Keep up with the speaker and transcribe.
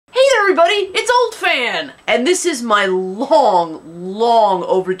everybody, it's Old Fan! And this is my long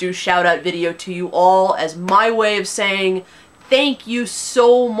overdue shout out video to you all as my way of saying thank you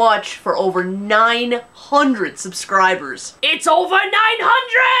so much for over 900 subscribers. It's over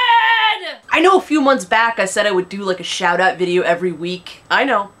 900! I know a few months back I said I would do like a shout out video every week. I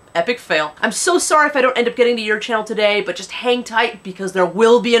know. Epic fail. I'm so sorry if I don't end up getting to your channel today, but just hang tight because there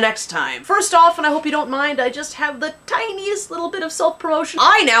will be a next time. First off, and I hope you don't mind, I just have the tiniest little bit of self-promotion.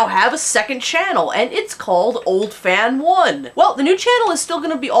 I now have a second channel, and it's called Old Fan 1. Well, the new channel is still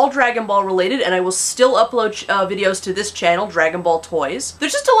going to be all Dragon Ball related, and I will still upload videos to this channel, Dragon Ball Toys.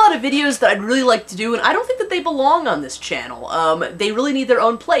 There's just a lot of videos that I'd really like to do, and I don't think that they belong on this channel. They really need their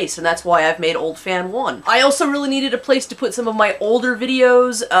own place, and that's why I've made Old Fan 1. I also really needed a place to put some of my older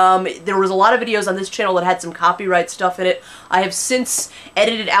videos. There was a lot of videos on this channel that had some copyright stuff in it. I have since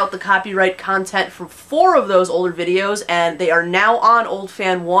edited out the copyright content from 4 of those older videos, and they are now on Old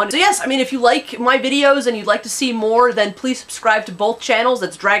Fan 1. So yes, I mean, if you like my videos and you'd like to see more, then please subscribe to both channels.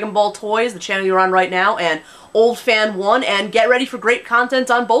 That's Dragon Ball Toys, the channel you're on right now, and Old Fan 1, and get ready for great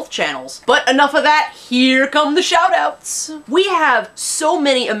content on both channels. But enough of that, here come the shoutouts! We have so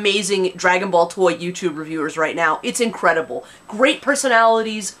many amazing Dragon Ball Toy YouTube reviewers right now. It's incredible. Great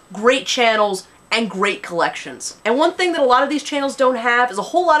personalities, great channels, and great collections. And one thing that a lot of these channels don't have is a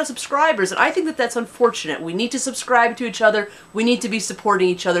whole lot of subscribers, and I think that that's unfortunate. We need to subscribe to each other, we need to be supporting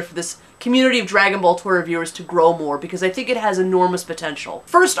each other for this community of Dragon Ball Toy reviewers to grow more, because I think it has enormous potential.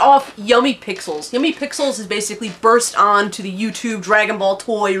 First off, Yummy Pixels. Yummy Pixels has basically burst onto the YouTube Dragon Ball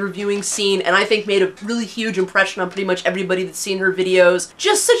Toy reviewing scene, and I think made a really huge impression on pretty much everybody that's seen her videos.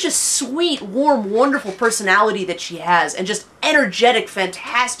 Just such a sweet, warm, wonderful personality that she has, and just energetic,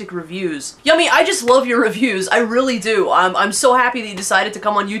 fantastic reviews. Yummy, I just love your reviews. I really do. I'm so happy that you decided to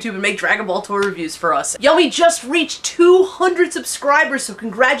come on YouTube and make Dragon Ball Toy reviews for us. Yummy just reached 200 subscribers, so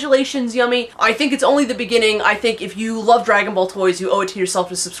congratulations, Yummy. I think it's only the beginning. I think if you love Dragon Ball Toys, you owe it to yourself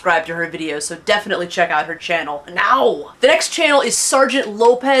to subscribe to her videos, so definitely check out her channel. Now, the next channel is Sergeant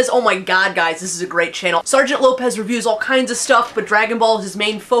Lopez. Oh my god, guys, this is a great channel. Sergeant Lopez reviews all kinds of stuff, but Dragon Ball is his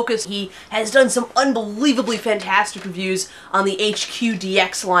main focus. He has done some unbelievably fantastic reviews on the HQ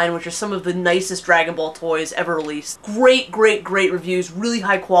DX line, which are some of the nicest Dragon Ball toys ever released. Great reviews, really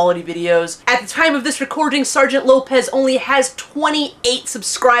high quality videos. At the time of this recording, Sergeant Lopez only has 28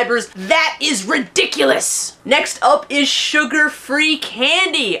 subscribers. That is ridiculous! Next up is Sugar-Free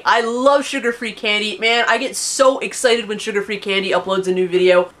Candy. I love Sugar-Free Candy. Man, I get so excited when Sugar-Free Candy uploads a new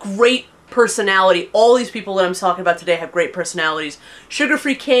video. Great personality. All these people that I'm talking about today have great personalities.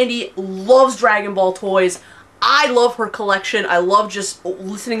 Sugar-Free Candy loves Dragon Ball toys. I love her collection. I love just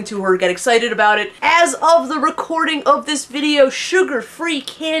listening to her get excited about it. As of the recording of this video, Sugar-Free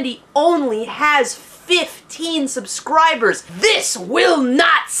Candy only has 15 subscribers. This will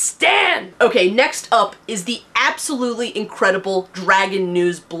not stand! Okay, next up is the absolutely incredible Dragon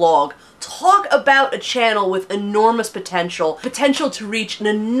News blog. Talk about a channel with enormous potential to reach an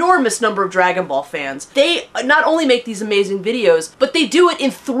enormous number of Dragon Ball fans. They not only make these amazing videos, but they do it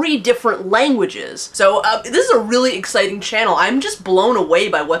in 3 different languages. So this is a really exciting channel. I'm just blown away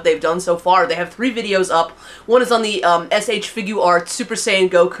by what they've done so far. They have 3 videos up. One is on the SH Figure Arts Super Saiyan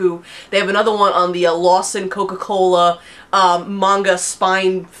Goku. They have another one on the Lawson Coca-Cola manga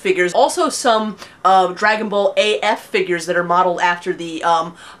spine figures. Also some Dragon Ball AF figures that are modeled after the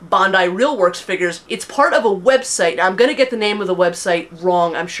Bandai Realworks figures. It's part of a website. Now, I'm gonna get the name of the website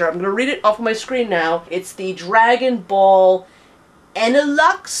wrong, I'm sure. I'm gonna read it off of my screen now. It's the Dragon Ball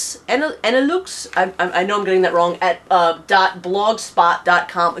Enelux, I know I'm getting that wrong, at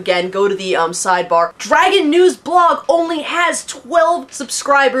 .blogspot.com. Again, go to the sidebar. Dragon News blog only has 12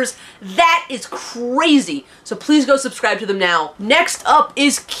 subscribers. That is crazy. So please go subscribe to them now. Next up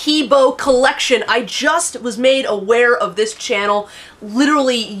is Kibo Collection. I just was made aware of this channel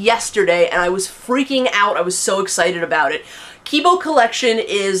literally yesterday, and I was freaking out. I was so excited about it. Kibo Collection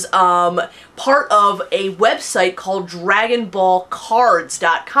is part of a website called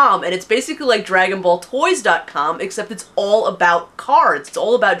DragonBallCards.com, and it's basically like DragonBallToys.com, except it's all about cards. It's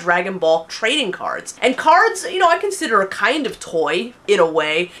all about Dragon Ball trading cards. And cards, you know, I consider a kind of toy, in a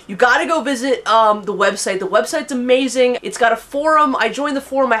way. You gotta go visit the website. The website's amazing. It's got a forum. I joined the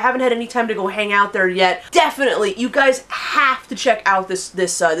forum. I haven't had any time to go hang out there yet. Definitely, you guys have to check out this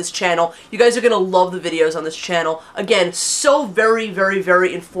channel. You guys are gonna love the videos on this channel. Again, so very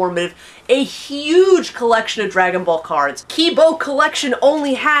informative. A huge collection of Dragon Ball cards. Kibo Collection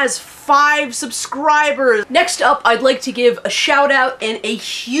only has 5 subscribers. Next up, I'd like to give a shout out and a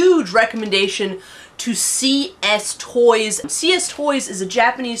huge recommendation to CSToys. CSToys is a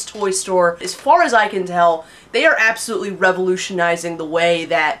Japanese toy store. As far as I can tell, they are absolutely revolutionizing the way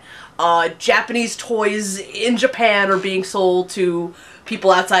that Japanese toys in Japan are being sold to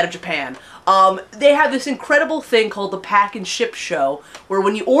people outside of Japan. They have this incredible thing called the Pack and Ship Show, where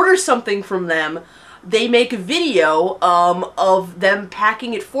when you order something from them, they make a video of them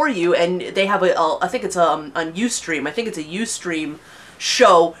packing it for you, and they have I think it's on Ustream. I think it's a Ustream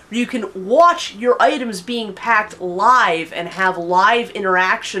show where you can watch your items being packed live and have live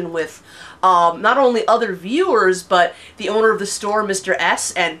interaction with not only other viewers, but the owner of the store, Mr.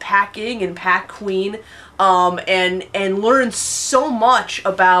 S, and Packing and Pack Queen, and learn so much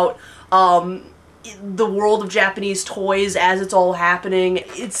about the world of Japanese toys as it's all happening.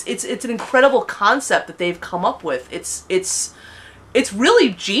 It's an incredible concept that they've come up with. It's really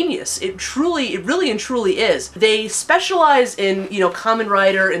genius. It really and truly is. They specialize in, you know, Kamen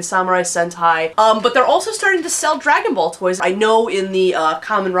Rider and Samurai Sentai, but they're also starting to sell Dragon Ball toys. I know in the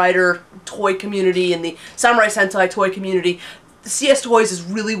Kamen Rider toy community and the Samurai Sentai toy community, CSToys is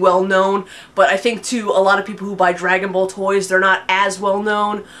really well known, but I think to a lot of people who buy Dragon Ball toys, they're not as well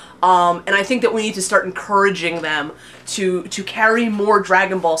known. And I think that we need to start encouraging them to carry more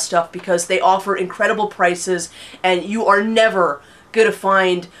Dragon Ball stuff, because they offer incredible prices, and you are never gonna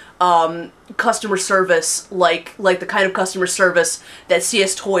find customer service like the kind of customer service that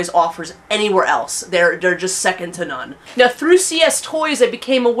CSToys offers anywhere else. They're just second to none. Now, through CSToys, I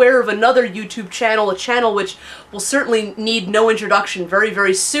became aware of another YouTube channel, a channel which will certainly need no introduction very,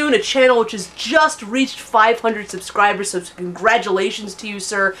 very soon, a channel which has just reached 500 subscribers, so congratulations to you,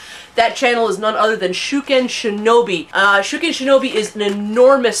 sir. That channel is none other than Shuken Shinobi. Shuken Shinobi is an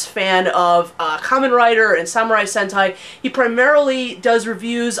enormous fan of Kamen Rider and Samurai Sentai. He primarily does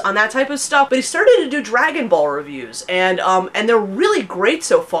reviews on that type of stuff, but he started to do Dragon Ball reviews, and they're really great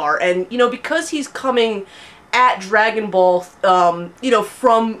so far. And you know, because he's coming at Dragon Ball, you know,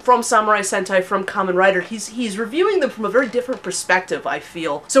 from Samurai Sentai, from Kamen Rider, he's reviewing them from a very different perspective, I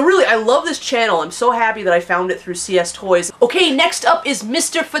feel. So really, I love this channel. I'm so happy that I found it through CSToys. Okay, next up is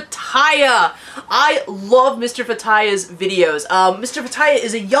Mr. Fataya. I love Mr. Fataya's videos. Mr. Fataya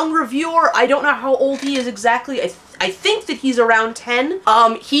is a young reviewer. I don't know how old he is exactly. I think that he's around 10.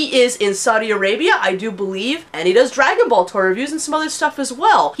 He is in Saudi Arabia, I do believe, and he does Dragon Ball toy reviews and some other stuff as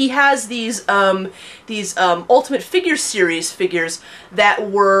well. He has these Ultimate Figure Series figures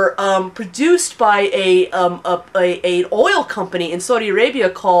that were produced by an oil company in Saudi Arabia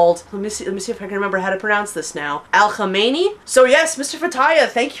called, let me see if I can remember how to pronounce this now, Al Khamenei. So yes, Mr. Fataya,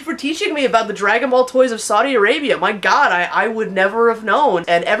 thank you for teaching me about the Dragon Ball toys of Saudi Arabia. My God, I would never have known.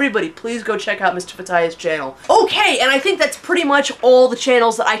 And everybody, please go check out Mr. Fataya's channel. Okay, and I think that's pretty much all the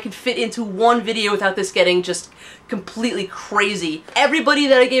channels that I could fit into one video without this getting just completely crazy. Everybody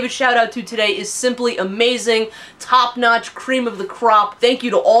that I gave a shout out to today is simply amazing, top-notch, cream of the crop. Thank you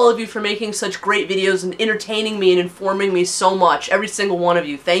to all of you for making such great videos and entertaining me and informing me so much. Every single one of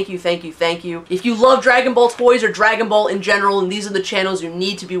you. Thank you, thank you, thank you. If you love Dragon Ball toys or Dragon Ball in general, and these are the channels you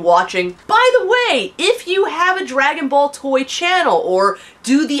need to be watching. By the way, if you have a Dragon Ball toy channel, or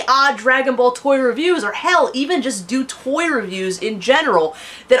do the odd Dragon Ball toy reviews, or hell, even just do toy reviews in general,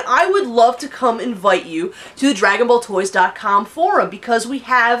 then I would love to come invite you to the DragonBallToys.com forum, because we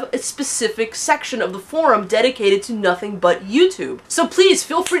have a specific section of the forum dedicated to nothing but YouTube. So please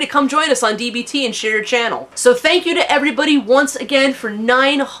feel free to come join us on DBT and share your channel. So thank you to everybody once again for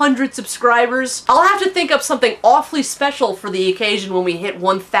 900 subscribers. I'll have to think up something awfully special for the occasion when we hit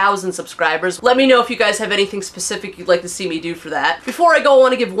 1,000 subscribers. Let me know if you guys have anything specific you'd like to see me do for that. Before I go, I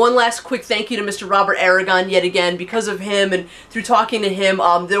want to give one last quick thank you to Mr. Robert Aragon yet again. Because of him and through talking to him,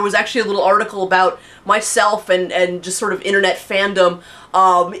 there was actually a little article about myself and just sort of internet fandom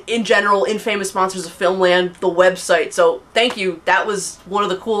in general in Famous Monsters of Filmland, the website. So thank you. That was one of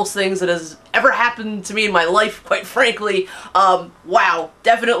the coolest things that has ever happened to me in my life, quite frankly. Wow,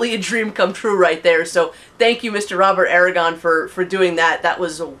 definitely a dream come true right there. So thank you, Mr. Robert Aragon, for doing that. That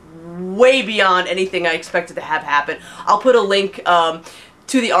was way beyond anything I expected to have happen. I'll put a link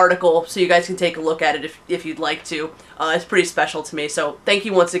to the article so you guys can take a look at it if you'd like to. It's pretty special to me, so thank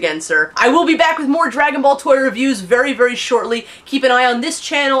you once again, sir. I will be back with more Dragon Ball toy reviews very, very shortly. Keep an eye on this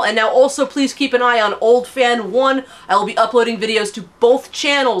channel, and now also please keep an eye on Old Fan 1. I will be uploading videos to both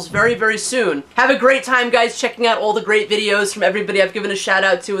channels very, very soon. Have a great time, guys, checking out all the great videos from everybody I've given a shout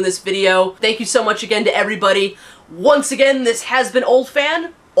out to in this video. Thank you so much again to everybody. Once again, this has been Old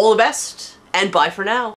Fan. All the best, and bye for now.